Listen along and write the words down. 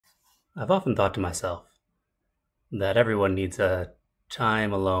I've often thought to myself that everyone needs a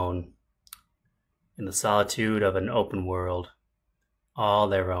time alone in the solitude of an open world, all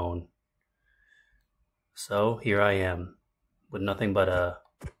their own. So here I am, with nothing but a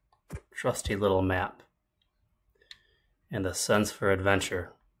trusty little map and a sense for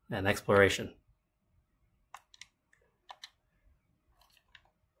adventure and exploration.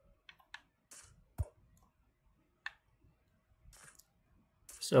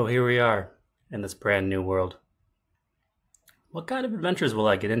 So here we are in this brand new world. What kind of adventures will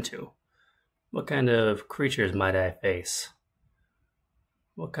I get into? What kind of creatures might I face?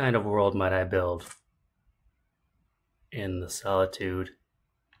 What kind of world might I build in the solitude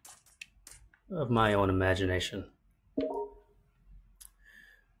of my own imagination?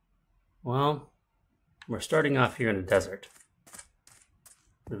 Well, we're starting off here in the desert.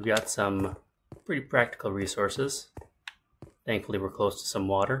 We've got some pretty practical resources. Thankfully, we're close to some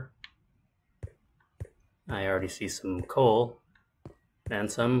water. I already see some coal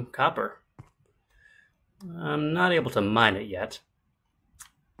and some copper. I'm not able to mine it yet.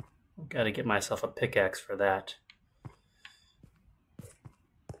 I've got to get myself a pickaxe for that.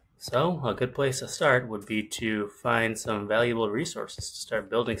 So, a good place to start would be to find some valuable resources to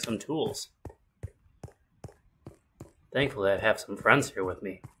start building some tools. Thankfully, I have some friends here with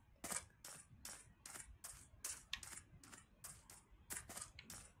me.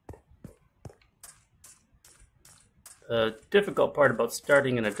 The difficult part about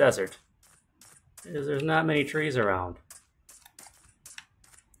starting in a desert is there's not many trees around.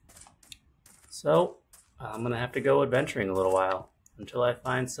 So, I'm going to have to go adventuring a little while until I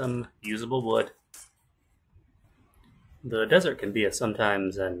find some usable wood. The desert can be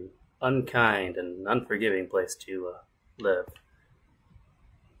sometimes an unkind and unforgiving place to live.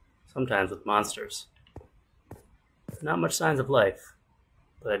 Sometimes with monsters. Not much signs of life,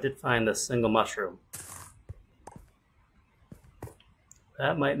 but I did find this single mushroom.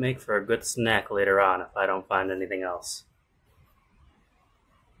 That might make for a good snack later on if I don't find anything else.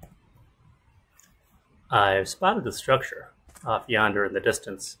 I've spotted the structure off yonder in the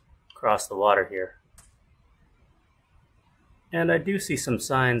distance, across the water here. And I do see some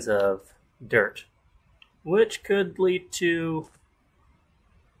signs of dirt, which could lead to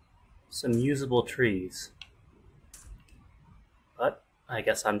some usable trees. But I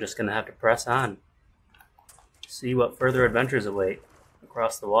guess I'm just going to have to press on, see what further adventures await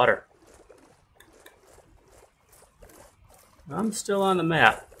across the water. I'm still on the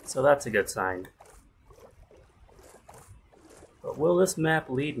map, so that's a good sign. But will this map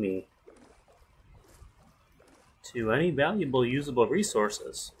lead me to any valuable usable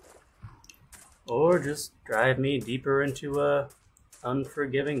resources? Or just drive me deeper into a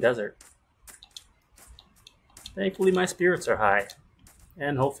unforgiving desert? Thankfully, my spirits are high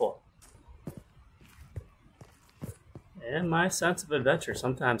and hopeful. And my sense of adventure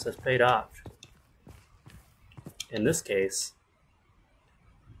sometimes has paid off. In this case,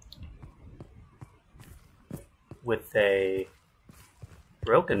 with a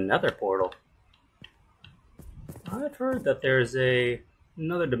broken nether portal. I've heard that there's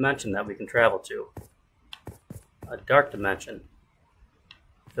another dimension that we can travel to. A dark dimension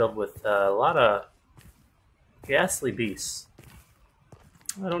filled with a lot of ghastly beasts.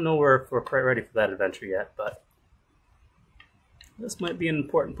 I don't know if we're quite ready for that adventure yet, but this might be an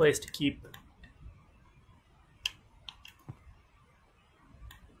important place to keep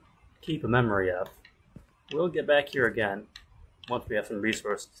a memory of. We'll get back here again once we have some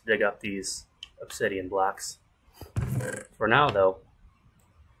resources to dig up these obsidian blocks. For now, though,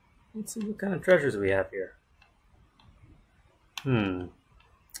 let's see what kind of treasures we have here.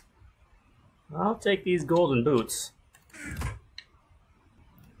 I'll take these golden boots.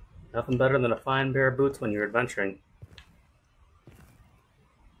 Nothing better than a fine pair of boots when you're adventuring.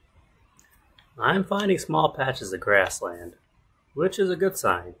 I'm finding small patches of grassland, which is a good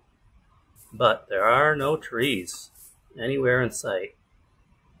sign. But there are no trees anywhere in sight,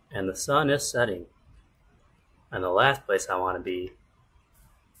 and the sun is setting. And the last place I want to be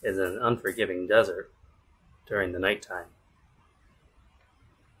is in an unforgiving desert during the nighttime.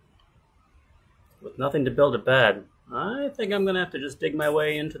 With nothing to build a bed, I think I'm going to have to just dig my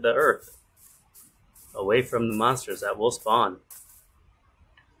way into the earth, away from the monsters that will spawn.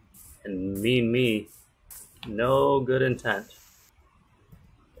 And me, no good intent.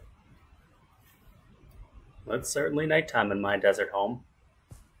 It's certainly nighttime in my desert home.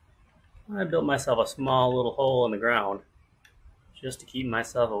 I built myself a small little hole in the ground just to keep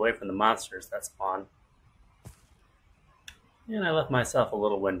myself away from the monsters that spawn. And I left myself a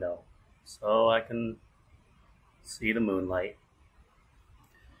little window so I can see the moonlight.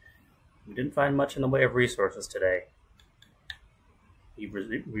 We didn't find much in the way of resources today. We've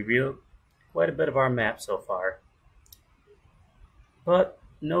revealed quite a bit of our map so far, but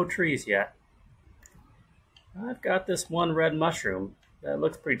no trees yet. I've got this one red mushroom that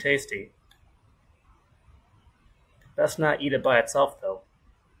looks pretty tasty. Best not eat it by itself though.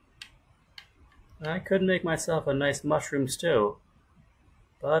 I could make myself a nice mushroom stew,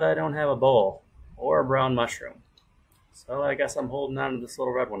 but I don't have a bowl or a brown mushroom, so I guess I'm holding on to this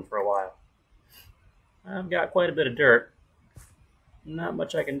little red one for a while. I've got quite a bit of dirt. Not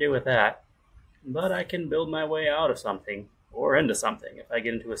much I can do with that, but I can build my way out of something or into something if I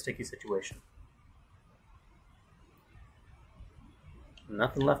get into a sticky situation.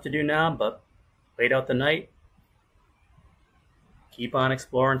 Nothing left to do now but wait out the night, keep on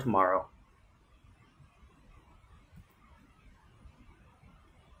exploring tomorrow.